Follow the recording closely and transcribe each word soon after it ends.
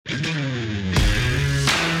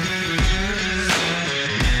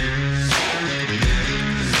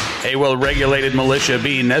A well-regulated militia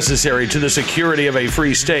being necessary to the security of a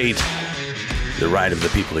free state, the right of the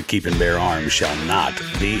people to keep and bear arms shall not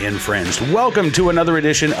be infringed. Welcome to another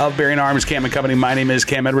edition of Bearing Arms, Cam and Company. My name is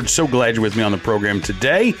Cam Edwards. So glad you're with me on the program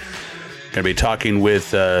today. Going to be talking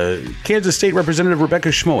with Kansas State Representative Rebecca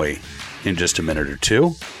Schmoe in just a minute or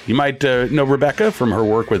two. You might know Rebecca from her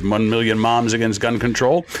work with 1 Million Moms Against Gun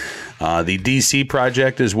Control, the DC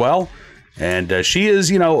project as well. And she is,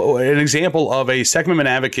 an example of a Second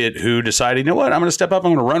Amendment advocate who decided, I'm going to step up.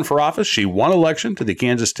 I'm going to run for office. She won election to the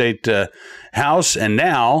Kansas State House. And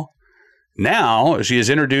now she is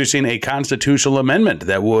introducing a constitutional amendment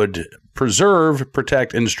that would preserve,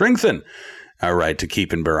 protect, and strengthen our right to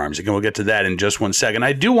keep and bear arms. Again, we'll get to that in just 1 second.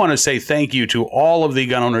 I do want to say thank you to all of the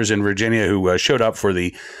gun owners in Virginia who showed up for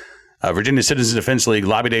the Virginia Citizens Defense League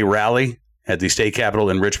Lobby Day rally at the state capitol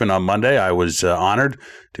in Richmond on Monday. I was honored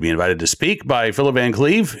to be invited to speak by Philip Van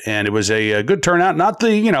Cleve, and it was a good turnout. Not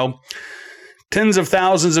the, tens of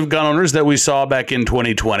thousands of gun owners that we saw back in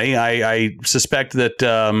 2020. I suspect that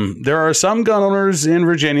there are some gun owners in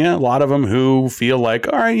Virginia, a lot of them who feel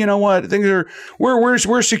like, all right, you know what, things are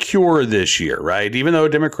we're secure this year, right? Even though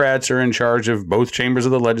Democrats are in charge of both chambers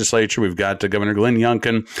of the legislature, we've got Governor Glenn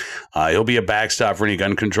Youngkin. He'll be a backstop for any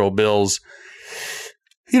gun control bills.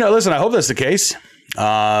 Listen, I hope that's the case.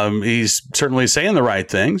 He's certainly saying the right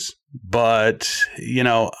things, but,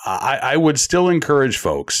 I would still encourage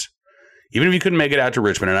folks, even if you couldn't make it out to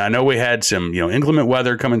Richmond, and I know we had some, inclement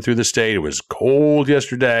weather coming through the state. It was cold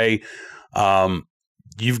yesterday.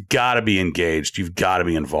 You've got to be engaged. You've got to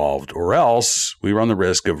be involved, or else we run the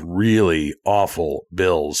risk of really awful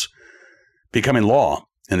bills becoming law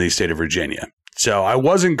in the state of Virginia. So I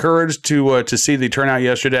was encouraged to see the turnout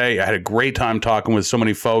yesterday. I had a great time talking with so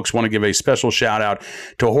many folks. Want to give a special shout out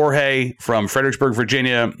to Jorge from Fredericksburg,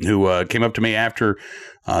 Virginia, who came up to me after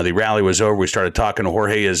the rally was over. We started talking.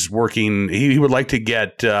 Jorge is working. He would like to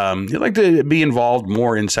he'd like to be involved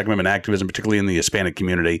more in Second Amendment activism, particularly in the Hispanic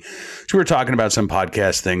community. So we were talking about some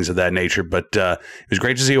podcast things of that nature, but it was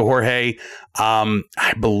great to see Jorge.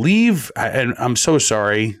 I believe, and I'm so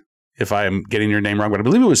sorry if I'm getting your name wrong, but I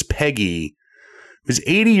believe it was Peggy. Was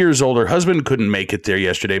 80 years old. Her husband couldn't make it there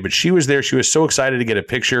yesterday, but she was there. She was so excited to get a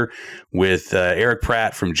picture with Eric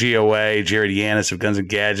Pratt from GOA, Jared Yanis of Guns and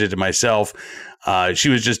Gadgets, and myself. She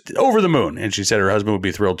was just over the moon, and she said her husband would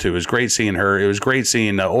be thrilled too. It was great seeing her. It was great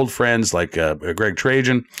seeing old friends like Greg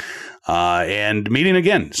Trajan and meeting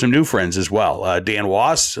again some new friends as well. Dan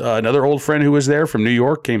Wass, another old friend who was there from New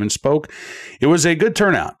York, came and spoke. It was a good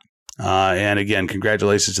turnout. And again,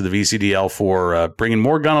 congratulations to the VCDL for bringing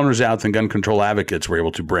more gun owners out than gun control advocates were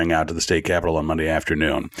able to bring out to the state capitol on Monday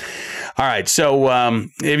afternoon. All right. So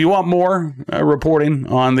if you want more reporting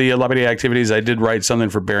on the Lobby Day activities, I did write something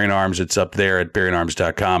for Bearing Arms. It's up there at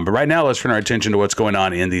bearingarms.com. But right now, let's turn our attention to what's going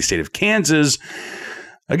on in the state of Kansas.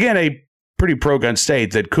 Again, a pretty pro-gun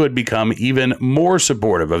state that could become even more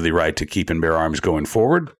supportive of the right to keep and bear arms going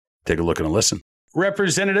forward. Take a look and a listen.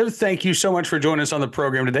 Representative, thank you so much for joining us on the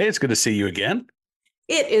program today. It's good to see you again.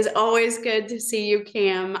 It is always good to see you,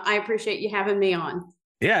 Cam. I appreciate you having me on.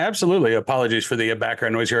 Yeah, absolutely. Apologies for the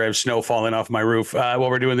background noise here. I have snow falling off my roof while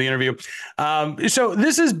we're doing the interview. So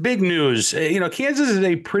this is big news. Kansas is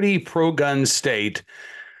a pretty pro-gun state.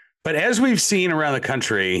 But as we've seen around the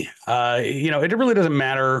country, it really doesn't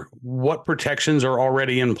matter what protections are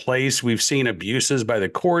already in place. We've seen abuses by the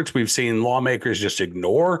courts. We've seen lawmakers just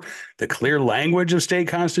ignore the clear language of state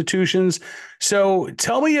constitutions. So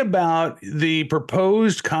tell me about the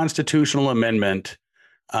proposed constitutional amendment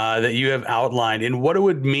that you have outlined and what it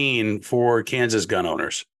would mean for Kansas gun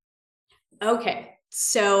owners. Okay,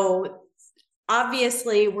 so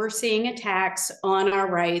obviously we're seeing attacks on our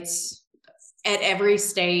rights at every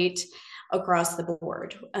state across the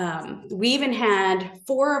board. We even had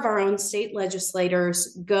 4 of our own state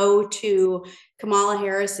legislators go to Kamala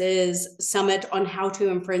Harris's summit on how to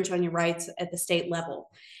infringe on your rights at the state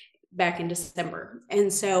level back in December.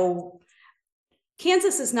 And so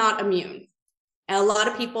Kansas is not immune. A lot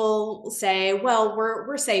of people say, well,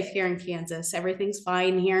 we're safe here in Kansas. Everything's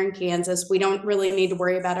fine here in Kansas. We don't really need to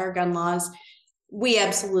worry about our gun laws. We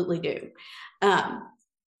absolutely do.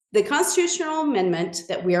 The constitutional amendment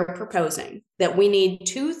that we are proposing, that we need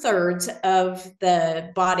 2/3 of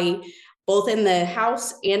the body, both in the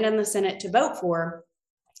House and in the Senate, to vote for,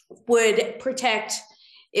 would protect,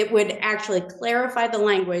 it would actually clarify the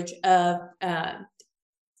language of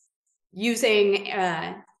using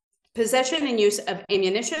possession and use of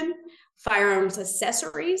ammunition, firearms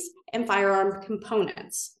accessories, and firearm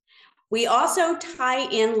components. We also tie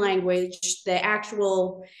in language, the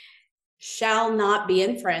actual shall not be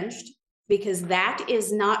infringed, because that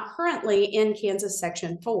is not currently in Kansas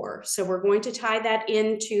Section 4. So we're going to tie that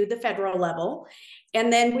into the federal level.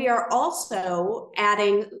 And then we are also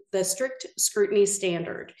adding the strict scrutiny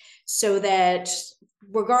standard so that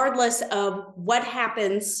regardless of what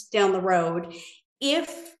happens down the road,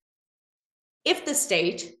 if the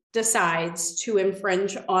state decides to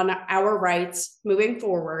infringe on our rights moving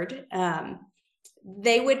forward,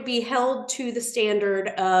 they would be held to the standard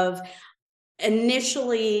of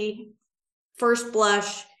initially, first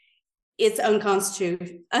blush, it's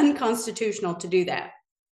unconstitutional to do that.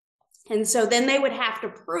 And so then they would have to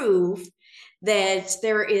prove that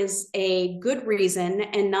there is a good reason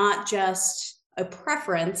and not just a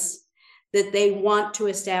preference that they want to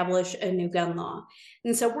establish a new gun law.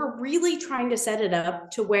 And so we're really trying to set it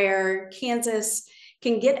up to where Kansas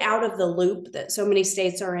can get out of the loop that so many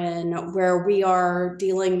states are in, where we are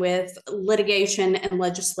dealing with litigation and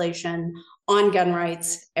legislation on gun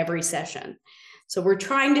rights every session. So we're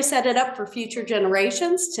trying to set it up for future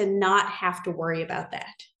generations to not have to worry about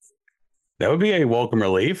that. That would be a welcome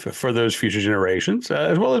relief for those future generations,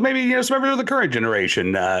 as well as maybe some members of the current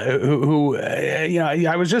generation who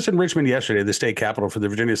I was just in Richmond yesterday, the state capitol, for the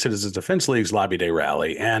Virginia Citizens Defense League's Lobby Day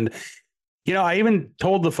rally. And, I even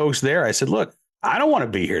told the folks there, I said, look, I don't want to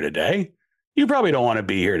be here today. You probably don't want to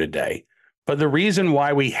be here today. But the reason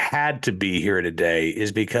why we had to be here today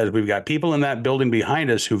is because we've got people in that building behind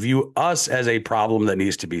us who view us as a problem that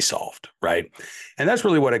needs to be solved, right? And that's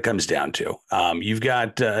really what it comes down to. You've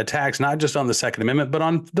got attacks not just on the Second Amendment, but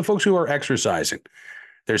on the folks who are exercising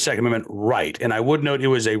their Second Amendment right. And I would note it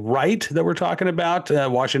was a right that we're talking about.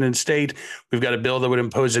 Washington State, we've got a bill that would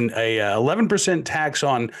impose an 11% tax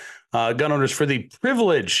on gun owners for the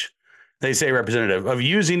privilege, they say, Representative, of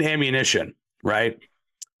using ammunition, right?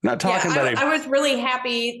 Not talking about I was really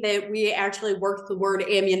happy that we actually worked the word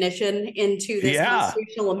ammunition into this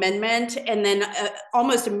constitutional amendment. And then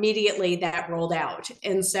almost immediately that rolled out.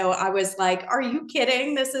 And so I was like, are you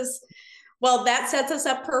kidding? That sets us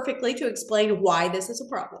up perfectly to explain why this is a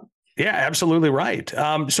problem. Yeah, absolutely right.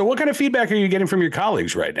 So what kind of feedback are you getting from your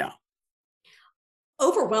colleagues right now?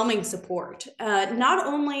 Overwhelming support. Not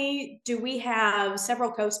only do we have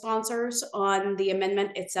several co-sponsors on the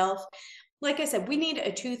amendment itself, like I said, we need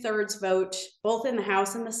a 2/3 vote, both in the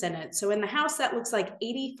House and the Senate. So in the House, that looks like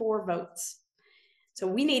 84 votes. So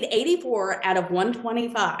we need 84 out of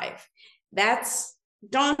 125. That's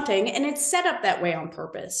daunting, and it's set up that way on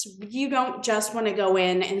purpose. You don't just want to go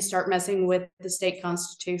in and start messing with the state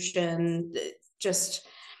constitution just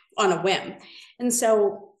on a whim. And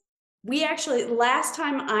so we actually, last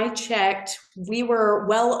time I checked, we were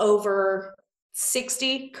well over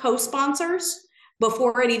 60 co-sponsors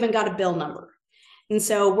before it even got a bill number. And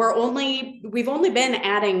so we've only been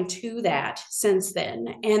adding to that since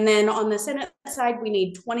then. And then on the Senate side, we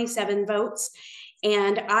need 27 votes.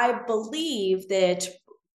 And I believe that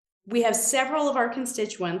we have several of our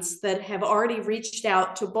constituents that have already reached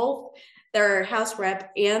out to both their House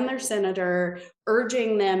rep and their senator,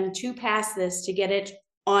 urging them to pass this to get it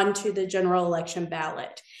onto the general election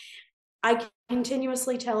ballot. I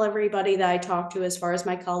continuously tell everybody that I talk to, as far as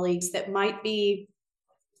my colleagues that might be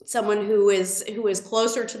someone who is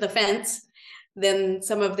closer to the fence than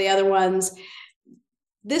some of the other ones,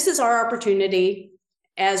 this is our opportunity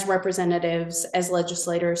as representatives, as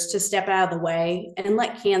legislators, to step out of the way and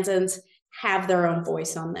let Kansans have their own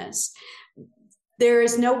voice on this. There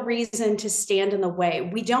is no reason to stand in the way.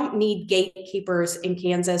 We don't need gatekeepers in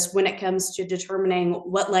Kansas when it comes to determining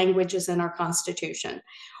what language is in our Constitution.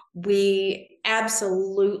 We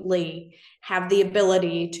absolutely have the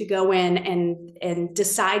ability to go in and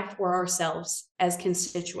decide for ourselves as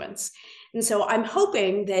constituents. And so I'm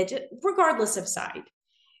hoping that regardless of side,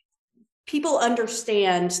 people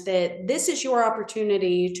understand that this is your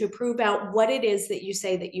opportunity to prove out what it is that you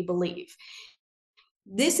say that you believe.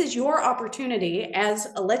 This is your opportunity as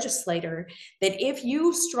a legislator, that if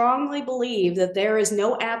you strongly believe that there is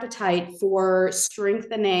no appetite for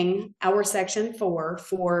strengthening our Section 4,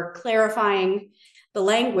 for clarifying the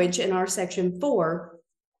language in our Section 4,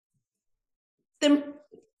 then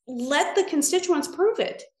let the constituents prove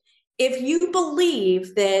it. If you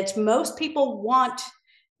believe that most people want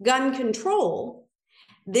gun control,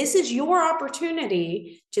 this is your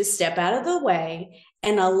opportunity to step out of the way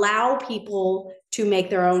and allow people to make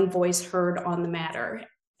their own voice heard on the matter.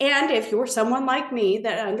 And if you're someone like me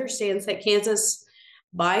that understands that Kansas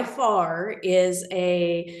by far is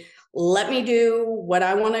a let me do what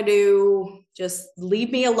I want to do, just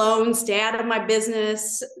leave me alone, stay out of my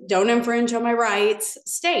business, don't infringe on my rights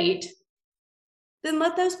state, then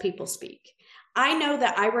let those people speak. I know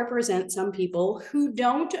that I represent some people who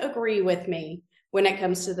don't agree with me when it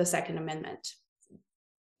comes to the Second Amendment.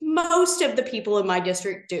 Most of the people in my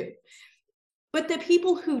district do. But the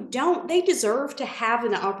people who don't, they deserve to have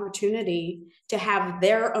an opportunity to have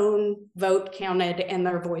their own vote counted and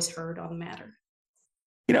their voice heard on the matter.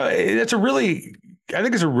 I think it's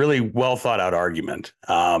a really well thought out argument,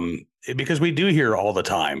 because we do hear all the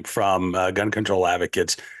time from gun control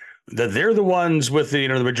advocates that they're the ones with the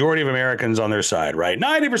majority of Americans on their side, right?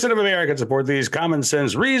 90% of Americans support these common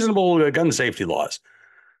sense, reasonable gun safety laws.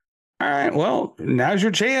 All right, well, now's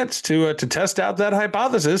your chance to test out that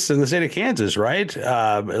hypothesis in the state of Kansas, right?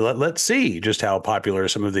 Let's see just how popular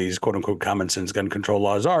some of these quote unquote common sense gun control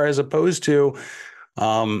laws are, as opposed to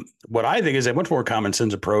what I think is a much more common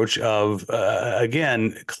sense approach of,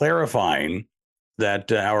 again, clarifying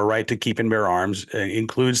that our right to keep and bear arms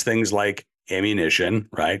includes things like ammunition,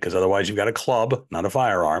 right? Because otherwise you've got a club, not a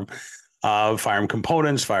firearm, firearm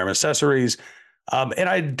components, firearm accessories. And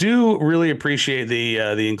I do really appreciate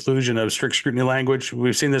the inclusion of strict scrutiny language.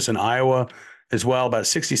 We've seen this in Iowa as well. About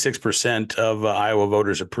 66% of Iowa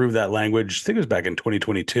voters approved that language. I think it was back in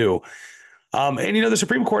 2022. And the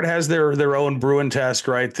Supreme Court has their own Bruin test,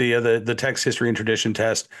 right? The text, history, and tradition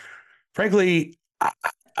test. Frankly,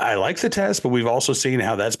 I like the test, but we've also seen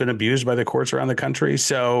how that's been abused by the courts around the country.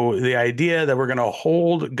 So the idea that we're going to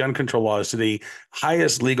hold gun control laws to the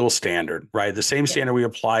highest legal standard, right? The same standard we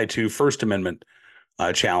apply to First Amendment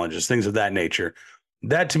challenges, things of that nature.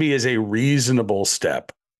 That to me is a reasonable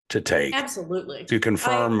step to take. Absolutely. To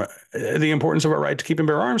confirm the importance of our right to keep and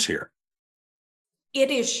bear arms here. It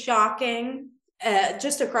is shocking,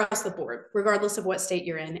 just across the board, regardless of what state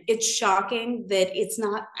you're in. It's shocking that it's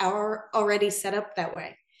not already set up that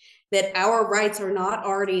way, that our rights are not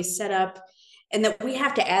already set up, and that we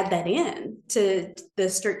have to add that in to the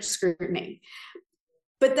strict scrutiny.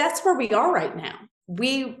 But that's where we are right now.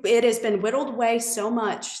 It has been whittled away so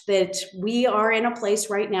much that we are in a place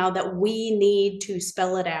right now that we need to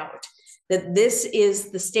spell it out, that this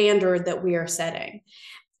is the standard that we are setting.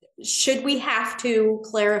 Should we have to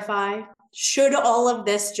clarify? Should all of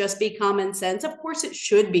this just be common sense? Of course, it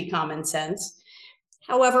should be common sense.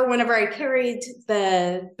 However, whenever I carried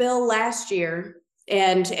the bill last year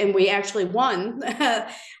and we actually won,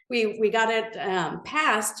 we got it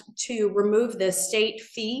passed to remove the state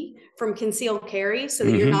fee from concealed carry so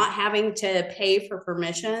that you're not having to pay for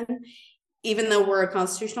permission, even though we're a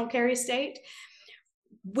constitutional carry state.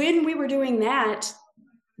 When we were doing that,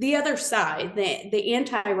 the other side, the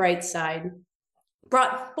anti-rights side,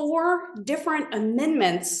 brought 4 different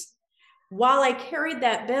amendments while I carried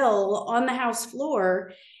that bill on the House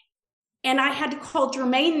floor, and I had to call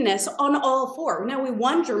germaneness on all 4. Now, we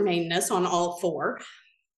won germaneness on all 4,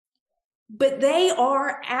 but they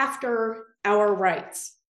are after our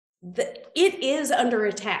rights. It is under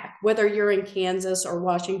attack, whether you're in Kansas or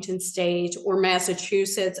Washington State or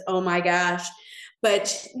Massachusetts. Oh my gosh.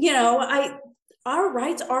 But, our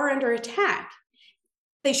rights are under attack.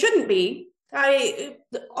 They shouldn't be.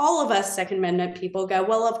 All of us Second Amendment people go,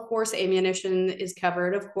 well, of course, ammunition is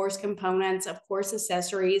covered. Of course, components, of course,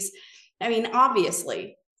 accessories. I mean,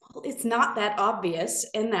 obviously, it's not that obvious.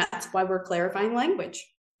 And that's why we're clarifying language.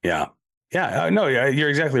 Yeah. No, you're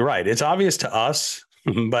exactly right. It's obvious to us,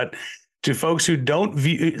 but to folks who don't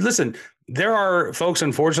listen, there are folks,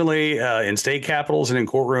 unfortunately, in state capitals and in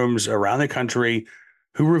courtrooms around the country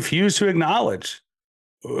who refuse to acknowledge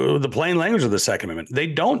the plain language of the Second Amendment. They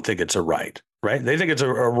don't think it's a right? They think it's a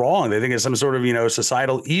wrong. They think it's some sort of,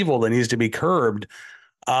 societal evil that needs to be curbed.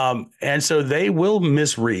 And so they will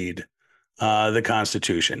misread the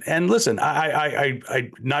Constitution. And listen,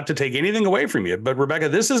 I not to take anything away from you, but Rebecca,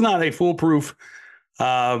 this is not a foolproof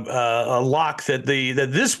a lock that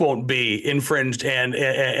this won't be infringed and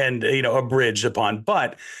abridged upon.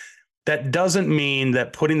 But that doesn't mean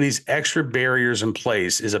that putting these extra barriers in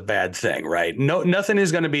place is a bad thing, right? No, nothing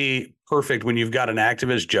is going to be perfect when you've got an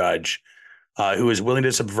activist judge who is willing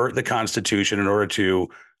to subvert the Constitution in order to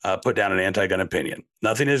put down an anti-gun opinion.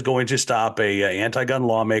 Nothing is going to stop a anti-gun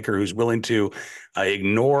lawmaker who's willing to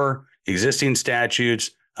ignore existing statutes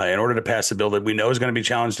in order to pass a bill that we know is going to be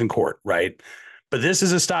challenged in court, right? But this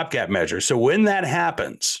is a stopgap measure. So when that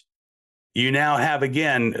happens, you now have,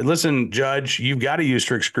 again, listen, Judge, you've got to use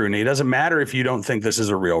strict scrutiny. It doesn't matter if you don't think this is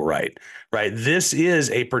a real right? This is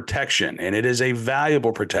a protection, and it is a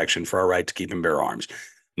valuable protection for our right to keep and bear arms.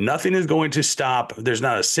 Nothing is going to stop. There's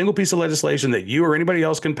not a single piece of legislation that you or anybody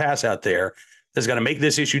else can pass out there that's going to make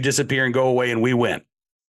this issue disappear and go away and we win,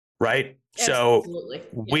 right? Absolutely.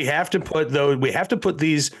 So we have to put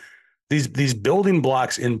these building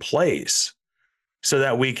blocks in place so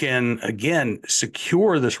that we can, again,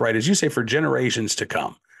 secure this right, as you say, for generations to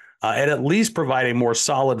come. and at least provide a more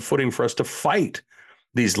solid footing for us to fight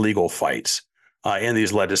these legal fights and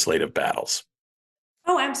these legislative battles.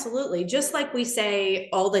 Oh, absolutely. Just like we say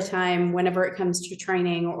all the time, whenever it comes to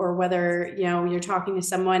training, or whether, you're talking to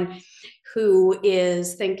someone who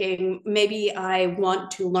is thinking, maybe I want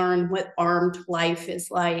to learn what armed life is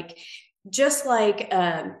like. Just like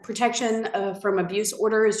protection from abuse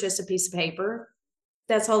order is just a piece of paper.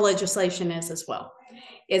 That's all legislation is as well.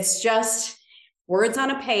 It's just words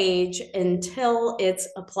on a page until it's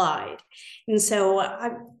applied. And so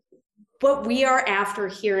what we are after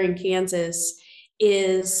here in Kansas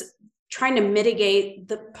is trying to mitigate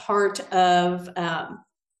the part of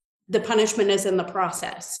the punishment is in the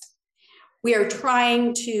process. We are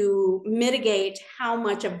trying to mitigate how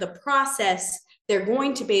much of the process they're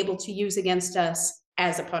going to be able to use against us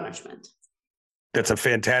as a punishment. That's a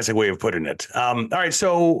fantastic way of putting it. All right.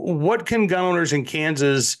 So what can gun owners in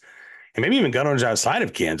Kansas, and maybe even gun owners outside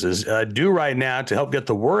of Kansas, do right now to help get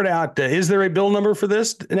the word out? Is there a bill number for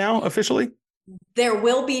this now officially? There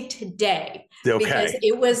will be today. Okay. Because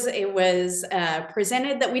it was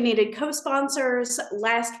presented that we needed co-sponsors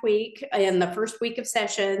last week in the first week of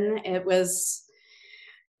session. It was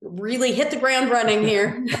really hit the ground running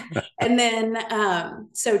here. And then,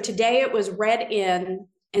 so today it was read in,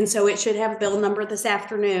 and so it should have a bill number this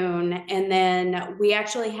afternoon. And then we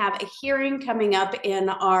actually have a hearing coming up in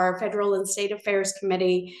our Federal and State Affairs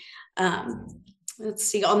Committee, let's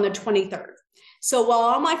see, on the 23rd. So while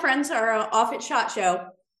all my friends are off at SHOT Show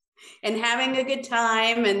and having a good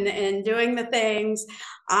time and doing the things,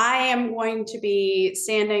 I am going to be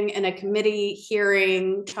standing in a committee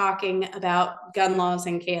hearing talking about gun laws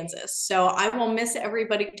in Kansas. So I will miss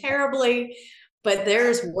everybody terribly, but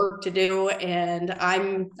there's work to do, and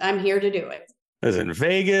I'm here to do it. Listen,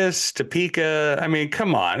 Vegas, Topeka. I mean,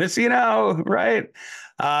 come on, it's right.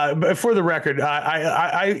 But for the record,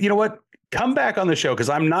 I you know what? Come back on the show, because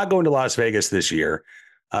I'm not going to Las Vegas this year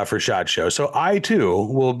for SHOT Show. So I, too,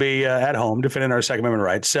 will be at home defending our Second Amendment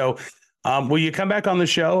rights. So will you come back on the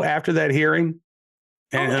show after that hearing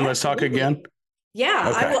and let's talk again?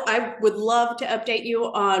 Yeah, okay. I would love to update you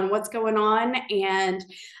on what's going on. And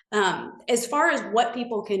as far as what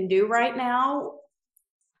people can do right now,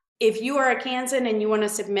 if you are a Kansan and you want to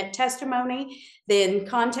submit testimony, then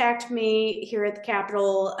contact me here at the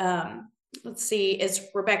Capitol. Let's see, it's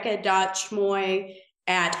Rebecca.Schmoe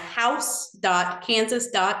at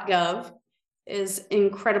house.kansas.gov. Is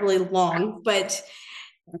incredibly long, but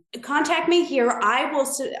contact me here. I will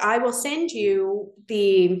send you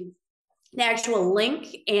the actual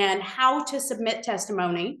link and how to submit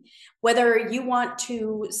testimony, whether you want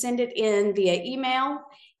to send it in via email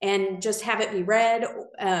and just have it be read,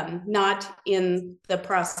 not in the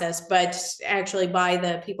process, but actually by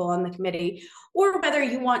the people on the committee, or whether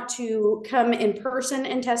you want to come in person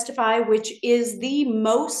and testify, which is the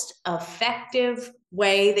most effective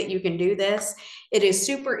way that you can do this. It is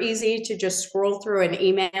super easy to just scroll through an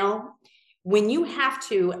email. When you have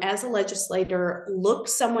to, as a legislator, look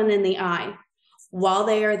someone in the eye while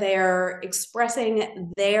they are there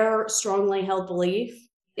expressing their strongly held belief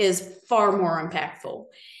is far more impactful.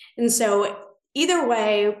 And so either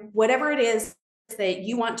way, whatever it is that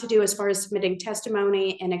you want to do as far as submitting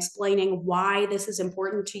testimony and explaining why this is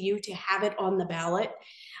important to you to have it on the ballot,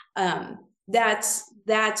 that's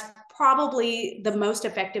probably the most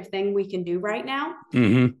effective thing we can do right now.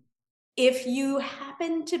 Mm-hmm. If you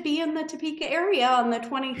happen to be in the Topeka area on the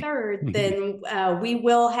 23rd, then we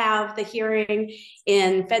will have the hearing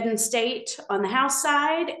in Fed State on the House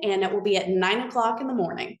side, and it will be at 9:00 in the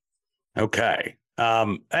morning. Okay. Let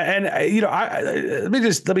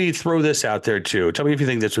me throw this out there too. Tell me if you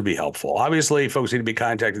think this would be helpful. Obviously, folks need to be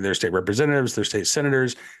contacting their state representatives, their state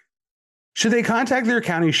senators. Should they contact their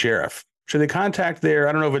county sheriff? Should they contact their,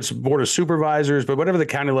 I don't know if it's board of supervisors, but whatever the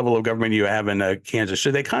county level of government you have in Kansas,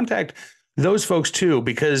 should they contact those folks too?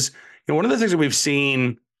 Because one of the things that we've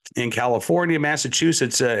seen in California,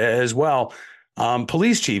 Massachusetts as well,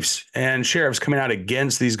 police chiefs and sheriffs coming out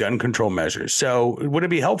against these gun control measures. So would it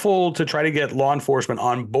be helpful to try to get law enforcement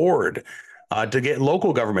on board, to get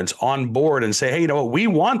local governments on board and say, hey, we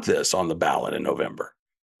want this on the ballot in November?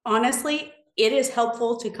 Honestly, it is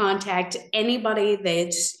helpful to contact anybody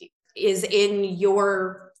that is in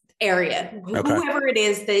your area, okay. Whoever it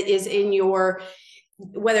is that is in your,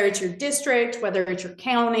 whether it's your district, whether it's your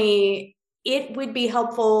county, it would be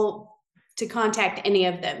helpful to contact any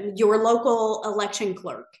of them, your local election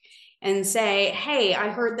clerk, and say, hey, I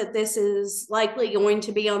heard that this is likely going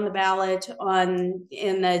to be on the ballot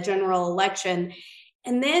in the general election.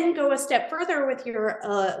 And then go a step further with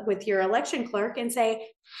your election clerk and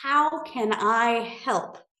say, how can I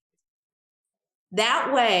help?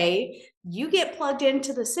 That way, you get plugged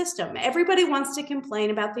into the system. Everybody wants to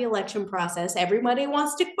complain about the election process. Everybody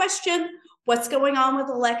wants to question what's going on with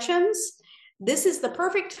elections. This is the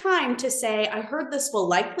perfect time to say, I heard this will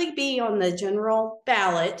likely be on the general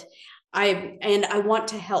ballot. I want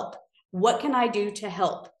to help. What can I do to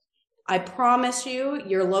help? I promise you,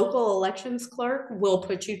 your local elections clerk will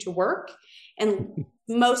put you to work. And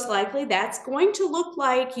most likely that's going to look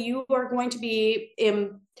like you are going to be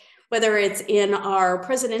in, whether it's in our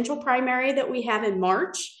presidential primary that we have in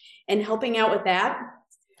March and helping out with that,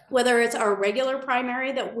 whether it's our regular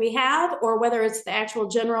primary that we have, or whether it's the actual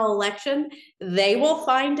general election, they will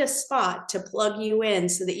find a spot to plug you in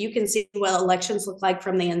so that you can see what elections look like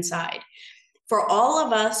from the inside. For all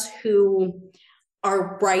of us who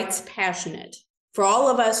are rights passionate, for all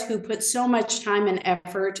of us who put so much time and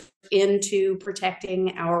effort into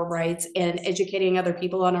protecting our rights and educating other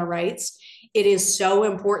people on our rights, it is so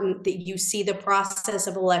important that you see the process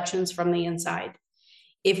of elections from the inside.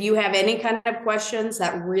 If you have any kind of questions,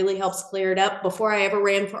 that really helps clear it up. Before I ever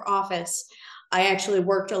ran for office, I actually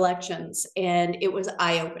worked elections, and it was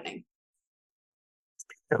eye-opening.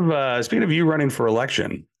 Speaking of you running for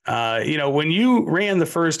election, when you ran the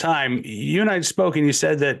first time, you and I spoke, and you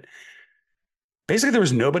said that basically there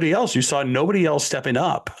was nobody else. You saw nobody else stepping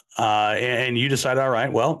up, and you decided, all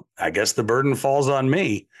right, well, I guess the burden falls on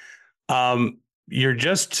me. You're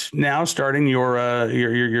just now starting your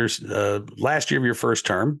last year of your first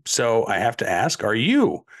term. So I have to ask, are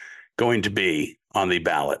you going to be on the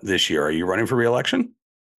ballot this year? Are you running for re-election?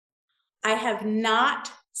 I have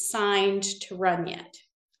not signed to run yet.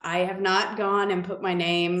 I have not gone and put my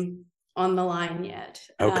name on the line yet.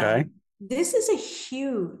 Okay. This is a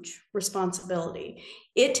huge responsibility.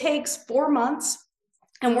 It takes 4 months.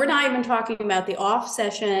 And we're not even talking about the off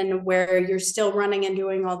session where you're still running and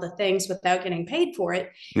doing all the things without getting paid for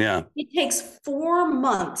it. Yeah. It takes 4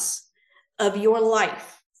 months of your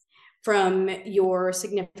life, from your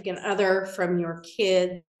significant other, from your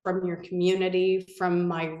kid, from your community, from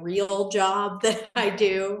my real job that I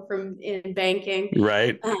do in banking.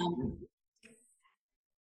 Right.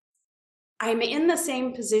 I'm in the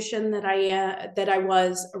same position that I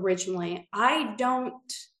was originally. I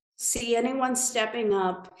don't see anyone stepping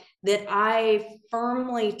up that I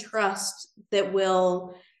firmly trust that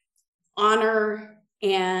will honor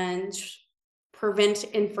and prevent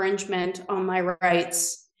infringement on my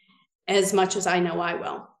rights as much as I know I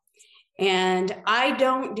will. And I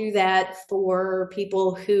don't do that for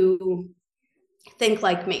people who think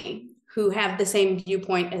like me, who have the same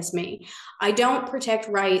viewpoint as me. I don't protect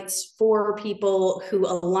rights for people who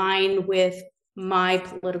align with my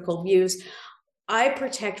political views. I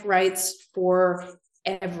protect rights for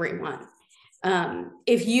everyone.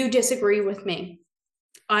 If you disagree with me,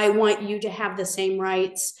 I want you to have the same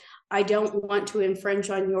rights. I don't want to infringe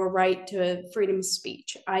on your right to freedom of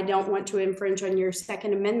speech. I don't want to infringe on your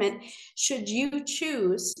Second Amendment. Should you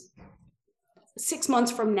choose 6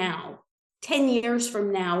 months from now, 10 years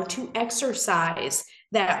from now, to exercise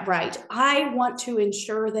that right, I want to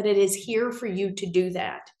ensure that it is here for you to do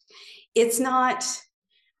that. It's not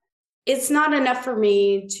enough for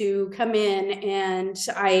me to come in and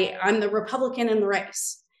I'm the Republican in the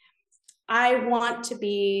race. I want to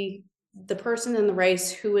be the person in the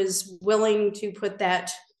race who is willing to put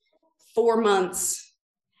that 4 months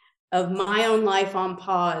of my own life on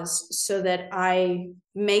pause so that I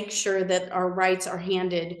make sure that our rights are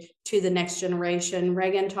handed to the next generation.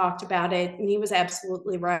 Reagan talked about it, and he was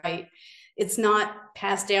absolutely right. It's not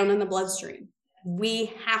passed down in the bloodstream.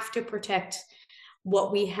 We have to protect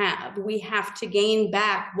what we have. We have to gain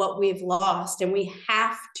back what we've lost, and we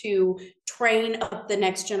have to train up the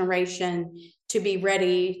next generation to be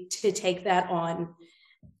ready to take that on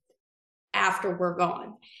after we're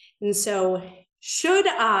gone. And so, should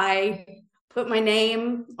I put my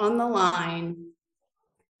name on the line,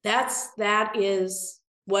 that is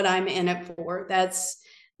what I'm in it for. That's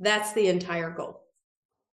the entire goal.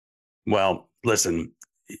 Well, listen,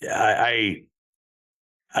 I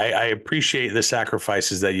appreciate the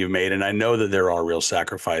sacrifices that you've made, and I know that there are real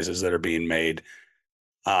sacrifices that are being made.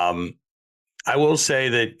 I will say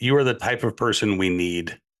that you are the type of person we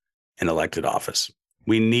need in elected office.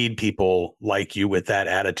 We need people like you with that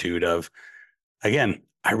attitude of, again,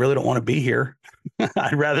 I really don't want to be here.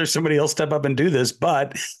 I'd rather somebody else step up and do this.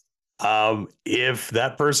 But if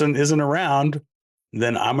that person isn't around,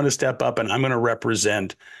 then I'm going to step up and I'm going to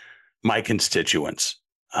represent my constituents.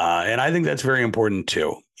 And I think that's very important,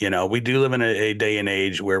 too. We do live in a day and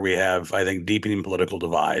age where we have, I think, deepening political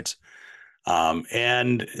divides.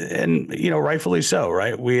 And rightfully so,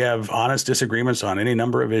 right? We have honest disagreements on any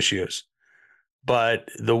number of issues. but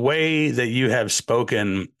the way that you have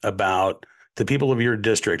spoken about the people of your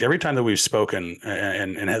district, every time that we've spoken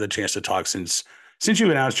and had the chance to talk since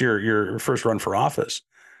you announced your first run for office,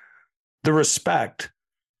 the respect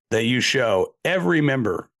that you show every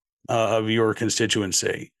member of your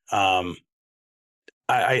constituency, I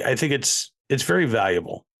think it's very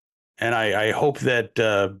valuable, and I hope that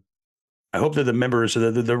the members,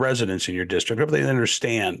 the residents in your district, hope they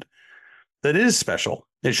understand that it is special.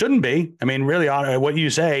 It shouldn't be. I mean, really, what you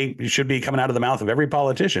say should be coming out of the mouth of every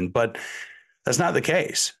politician, but that's not the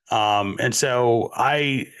case. And so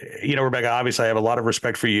Rebecca, obviously I have a lot of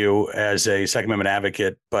respect for you as a Second Amendment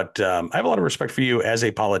advocate, but I have a lot of respect for you as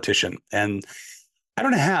a politician. And I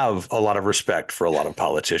don't have a lot of respect for a lot of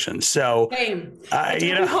politicians. So same. I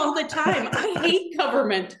tell you all the time, I hate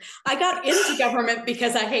government. I got into government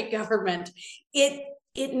because I hate government.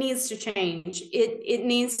 It needs to change. It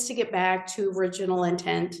needs to get back to original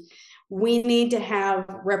intent. We need to have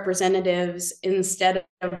representatives instead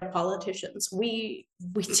of politicians. We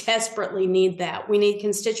desperately need that. We need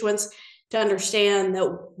constituents to understand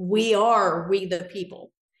that we the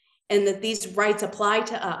people, and that these rights apply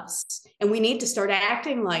to us, and we need to start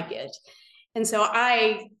acting like it. And so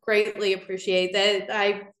I greatly appreciate that.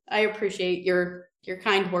 I appreciate your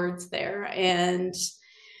kind words there. And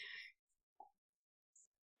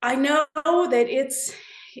I know that it's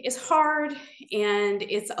hard and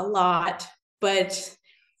it's a lot, but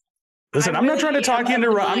listen, I'm not trying to talk you into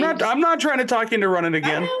run. I'm not trying to talk you into running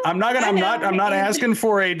again. I'm not asking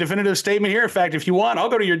for a definitive statement here. In fact, if you want, I'll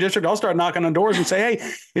go to your district. I'll start knocking on doors and say,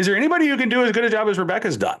 hey, is there anybody who can do as good a job as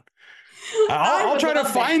Rebecca's done? I'll try to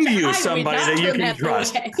find you somebody that you can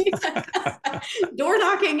trust. Door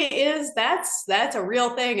knocking that's a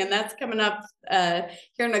real thing, and that's coming up here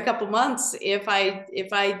in a couple months if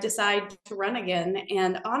I decide to run again.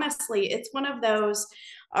 And honestly, it's one of those,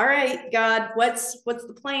 all right, God, what's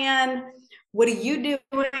the plan? What are you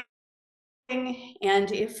doing?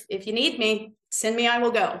 And if you need me, send me, I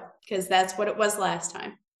will go, because that's what it was last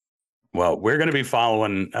time. Well, we're going to be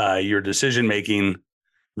following your decision making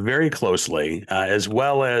very closely, as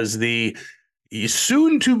well as the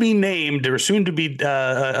soon to be named or soon to be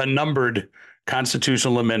a numbered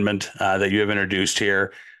constitutional amendment that you have introduced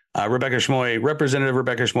here. Rebecca Schmoe, Representative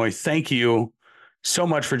Rebecca Schmoe, thank you so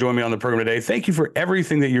much for joining me on the program today. Thank you for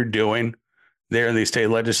everything that you're doing there in the state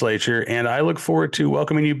legislature. And I look forward to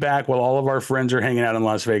welcoming you back while all of our friends are hanging out in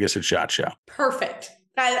Las Vegas at SHOT Show. Perfect.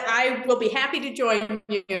 I will be happy to join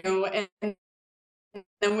you, and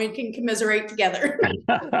then we can commiserate together.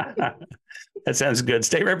 That sounds good.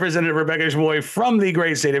 State Representative Rebecca Schmoe from the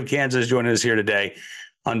great state of Kansas joining us here today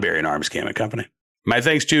on Bearing Arms Cam & Company. My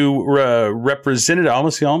thanks to Representative, I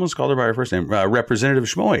almost called her by her first name, Representative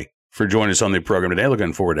Schmoe, for joining us on the program today.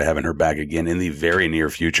 Looking forward to having her back again in the very near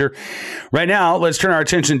future. Right now, let's turn our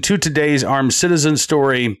attention to today's armed citizen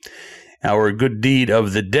story, our good deed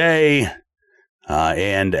of the day,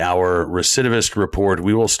 and our recidivist report.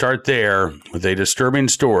 We will start there with a disturbing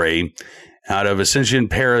story out of Ascension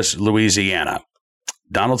Parish, Louisiana.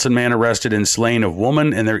 Donaldson man arrested and slain of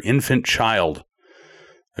woman and their infant child,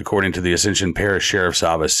 according to the Ascension Parish Sheriff's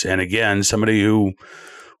Office. And again, somebody who,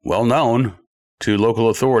 well known to local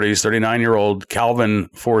authorities, 39-year-old Calvin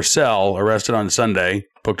Forcell, arrested on Sunday,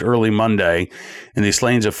 booked early Monday, in the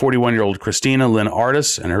slayings of 41-year-old Christina Lynn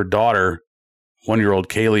Artis and her daughter, 1-year-old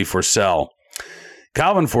Kaylee Forcell.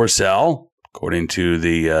 Calvin Forcell, according to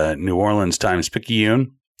the New Orleans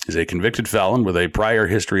Times-Picayune, is a convicted felon with a prior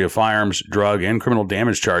history of firearms, drug, and criminal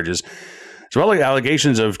damage charges, as well as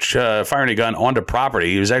allegations of firing a gun onto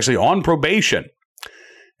property. He was actually on probation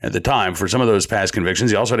at the time for some of those past convictions.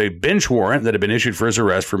 He also had a bench warrant that had been issued for his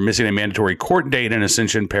arrest for missing a mandatory court date in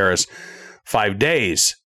Ascension Parish 5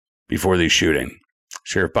 days before the shooting.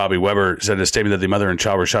 Sheriff Bobby Weber said in a statement that the mother and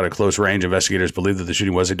child were shot at close range. Investigators believe that the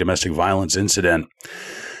shooting was a domestic violence incident.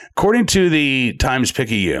 According to the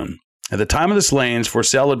Times-Picayune, at the time of the slayings,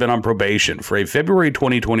 Forcell had been on probation for a February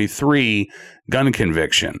 2023 gun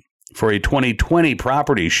conviction for a 2020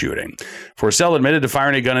 property shooting. Forcell admitted to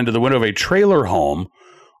firing a gun into the window of a trailer home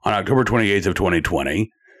on October 28th of 2020.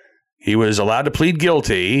 He was allowed to plead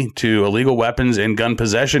guilty to illegal weapons and gun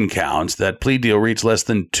possession counts. That plea deal reached less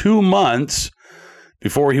than 2 months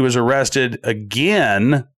before he was arrested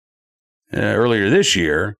again earlier this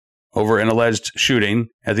year over an alleged shooting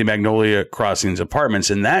at the Magnolia Crossings apartments.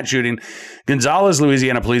 In that shooting, Gonzales,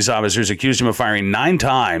 Louisiana police officers accused him of firing 9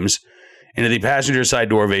 times into the passenger side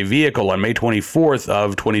door of a vehicle on May 24th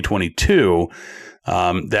of 2022.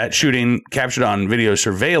 That shooting captured on video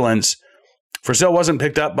surveillance. Forcell wasn't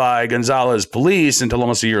picked up by Gonzales police until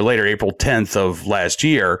almost a year later, April 10th of last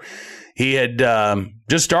year. He had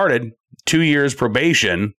just started 2 years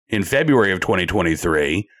probation in February of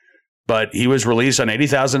 2023, but he was released on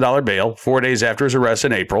 $80,000 bail 4 days after his arrest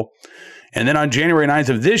in April. And then on January 9th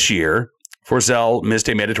of this year, Forsell missed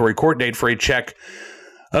a mandatory court date for a check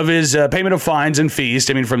of his payment of fines and fees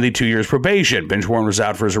stemming from the 2 years probation. Bench warrant was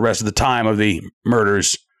out for his arrest at the time of the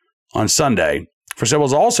murders on Sunday. Forsell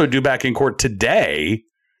was also due back in court today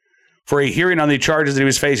for a hearing on the charges that he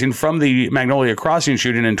was facing from the Magnolia Crossing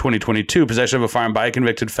shooting in 2022, possession of a firearm by a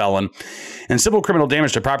convicted felon, and civil criminal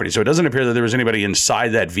damage to property. So it doesn't appear that there was anybody inside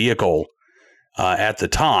that vehicle at the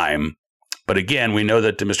time. But again, we know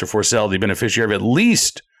that Mr. Forsell, the beneficiary of at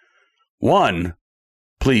least one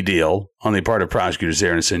plea deal on the part of prosecutors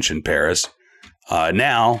there in Ascension, Paris,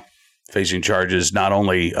 now facing charges not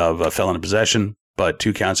only of a felon in possession, but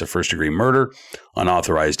 2 counts of first-degree murder,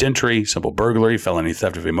 unauthorized entry, simple burglary, felony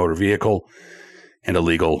theft of a motor vehicle, and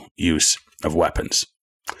illegal use of weapons.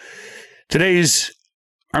 Today's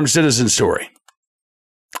armed citizen story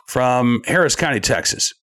from Harris County,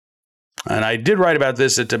 Texas. And I did write about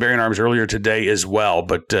this at Bearing Arms earlier today as well,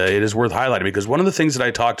 but it is worth highlighting because one of the things that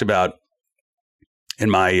I talked about in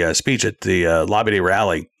my speech at the Lobby Day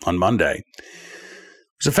rally on Monday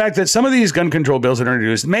was the fact that some of these gun control bills that are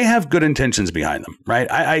introduced may have good intentions behind them,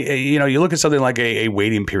 right? You look at something like a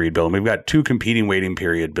waiting period bill, and we've got 2 competing waiting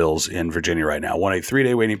period bills in Virginia right now. One a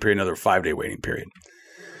 3-day waiting period, another 5-day waiting period.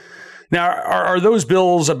 Now, are those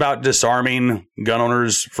bills about disarming gun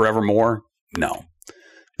owners forevermore? No,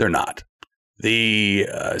 they're not. The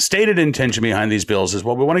stated intention behind these bills is,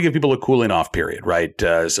 well, we want to give people a cooling off period, right?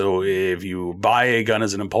 So if you buy a gun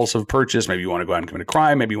as an impulsive purchase, maybe you want to go out and commit a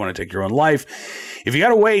crime, maybe you want to take your own life. If you got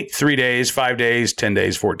to wait 3 days, 5 days, 10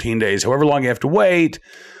 days, 14 days, however long you have to wait,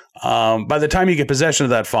 by the time you get possession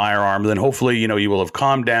of that firearm, then hopefully, you will have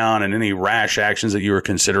calmed down, and any rash actions that you were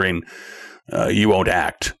considering, you won't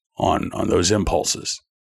act on those impulses.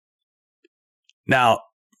 Now,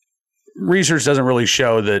 research doesn't really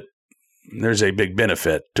show that there's a big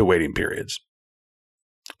benefit to waiting periods,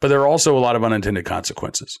 but there are also a lot of unintended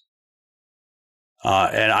consequences.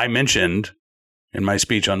 And I mentioned in my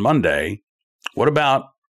speech on Monday, what about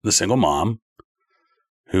the single mom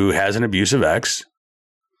who has an abusive ex?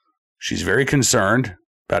 She's very concerned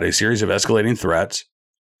about a series of escalating threats.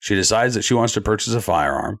 She decides that she wants to purchase a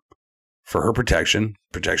firearm for her protection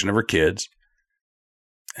of her kids.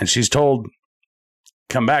 And she's told,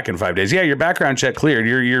 come back in 5 days. Yeah, your background check cleared.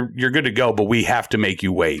 You're good to go, but we have to make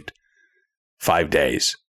you wait 5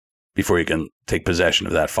 days before you can take possession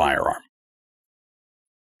of that firearm.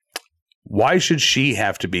 Why should she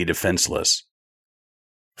have to be defenseless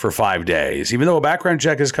for 5 days, even though a background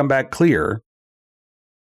check has come back clear?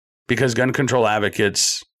 Because gun control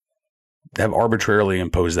advocates have arbitrarily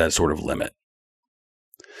imposed that sort of limit.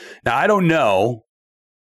 Now, I don't know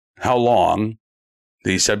how long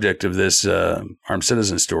the subject of this armed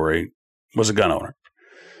citizen story was a gun owner.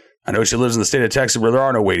 I know she lives in the state of Texas where there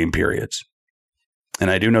are no waiting periods. And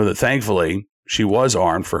I do know that thankfully she was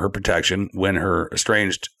armed for her protection when her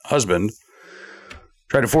estranged husband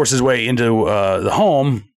tried to force his way into the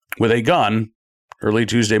home with a gun early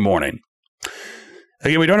Tuesday morning.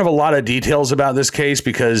 Again, we don't have a lot of details about this case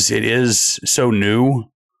because it is so new.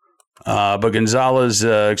 But Ed Gonzalez,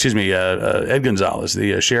 the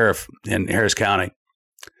sheriff in Harris County,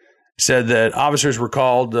 said that officers were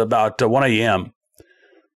called about 1 a.m.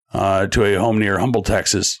 To a home near Humble,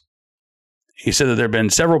 Texas. He said that there have been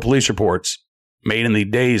several police reports made in the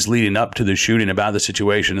days leading up to the shooting about the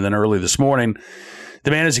situation. And then early this morning, the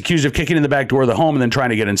man is accused of kicking in the back door of the home and then trying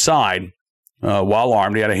to get inside while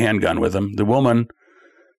armed. He had a handgun with him. The woman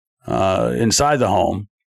inside the home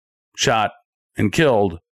shot and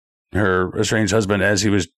killed her estranged husband as he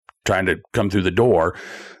was trying to come through the door.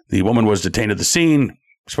 The woman was detained at the scene,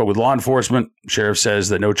 spoke with law enforcement. Sheriff says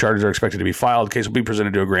that no charges are expected to be filed. The case will be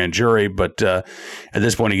presented to a grand jury. But at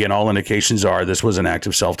this point, again, all indications are this was an act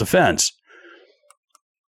of self-defense.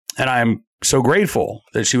 And I'm so grateful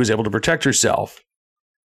that she was able to protect herself.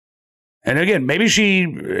 And again, maybe she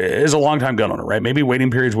is a longtime gun owner, right? Maybe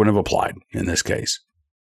waiting periods wouldn't have applied in this case.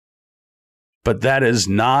 But that is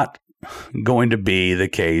not going to be the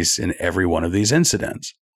case in every one of these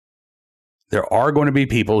incidents. There are going to be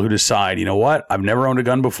people who decide, you know what, I've never owned a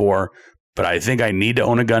gun before, but I think I need to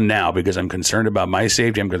own a gun now because I'm concerned about my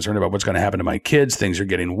safety. I'm concerned about what's going to happen to my kids. Things are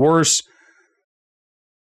getting worse.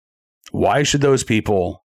 Why should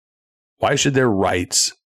their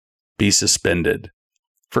rights be suspended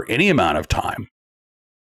for any amount of time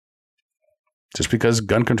just because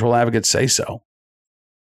gun control advocates say so?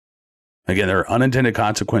 Again, there are unintended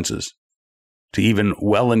consequences to even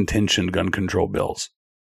well-intentioned gun control bills.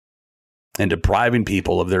 And depriving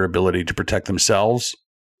people of their ability to protect themselves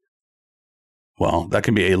well, that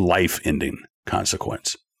can be a life-ending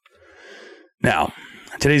consequence. Now,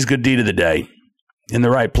 today's good deed of the day. In the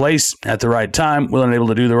right place, at the right time, willing and able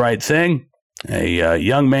to do the right thing. A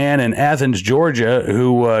young man in Athens, Georgia,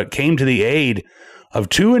 who came to the aid of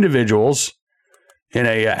two individuals in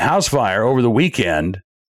a house fire over the weekend.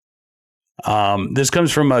 This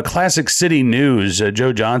comes from Classic City News.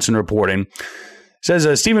 Joe Johnson reporting.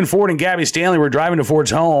 Says Stephen Ford and Gabby Stanley were driving to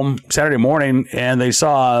Ford's home Saturday morning, and they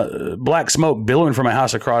saw black smoke billowing from a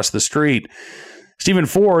house across the street. Stephen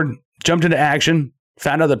Ford jumped into action,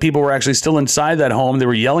 found out that people were actually still inside that home. They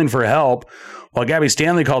were yelling for help. While Gabby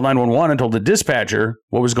Stanley called 911 and told the dispatcher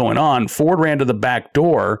what was going on, Ford ran to the back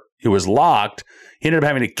door. It was locked. He ended up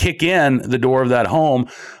having to kick in the door of that home.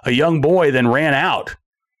 A young boy then ran out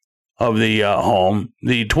of the home.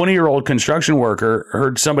 The 20-year-old construction worker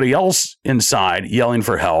heard somebody else inside yelling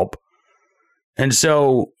for help. And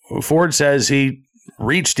so Ford says he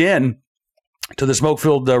reached in to the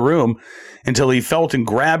smoke-filled room until he felt and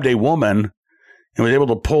grabbed a woman and was able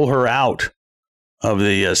to pull her out of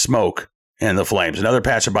the smoke and the flames. Another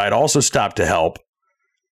passerby had also stopped to help.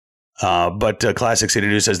 But Classic City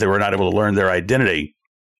News says they were not able to learn their identity.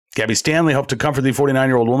 Gabby Stanley helped to comfort the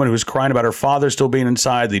 49-year-old woman who was crying about her father still being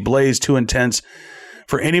inside. The blaze too intense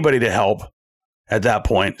for anybody to help at that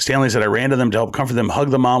point. Stanley said, I ran to them to help comfort them, hug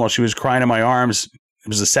the mom while she was crying in my arms. It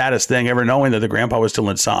was the saddest thing ever, knowing that the grandpa was still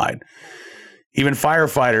inside. Even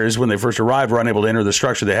firefighters, when they first arrived, were unable to enter the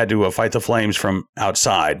structure. They had to fight the flames from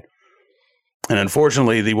outside. And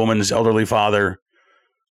unfortunately, the woman's elderly father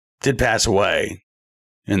did pass away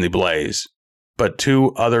in the blaze, but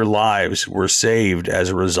two other lives were saved as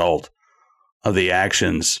a result of the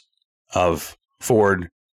actions of Ford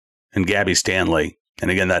and Gabby Stanley. And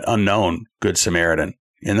again, that unknown Good Samaritan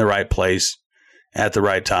in the right place at the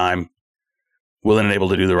right time, willing and able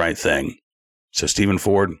to do the right thing. So Stephen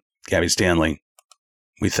Ford, Gabby Stanley,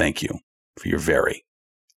 we thank you for your very,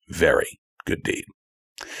 very good deed.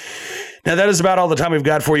 Now, that is about all the time we've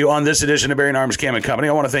got for you on this edition of Bearing Arms Cam & Company.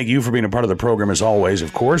 I want to thank you for being a part of the program as always,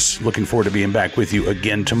 of course. Looking forward to being back with you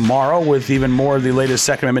again tomorrow with even more of the latest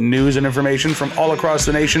Second Amendment news and information from all across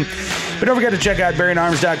the nation. But don't forget to check out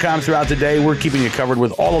BearingArms.com throughout the day. We're keeping you covered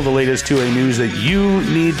with all of the latest 2A news that you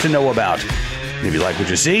need to know about. And if you like what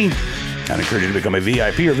you see, I'd encourage you to become a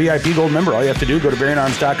VIP or VIP Gold member. All you have to do, go to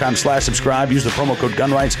BearingArms.com/subscribe, use the promo code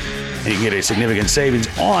GUNRIGHTS, and you can get a significant savings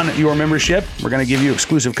on your membership. We're going to give you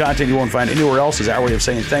exclusive content you won't find anywhere else as our way of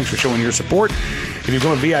saying thanks for showing your support. If you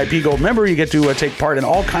become a VIP Gold member, you get to take part in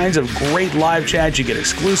all kinds of great live chats. You get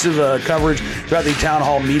exclusive coverage throughout the Town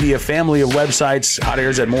Hall Media family of websites. Hot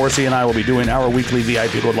Airs at Morrissey and I will be doing our weekly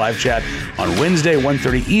VIP Gold live chat on Wednesday,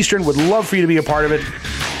 1:30 Eastern. Would love for you to be a part of it.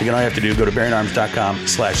 Again, all you have to do, go to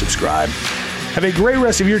BearingArms.com/subscribe. Have a great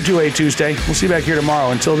rest of your 2A Tuesday. We'll see you back here tomorrow.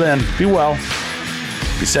 Until then, be well,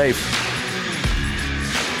 be safe,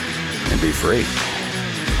 and be free.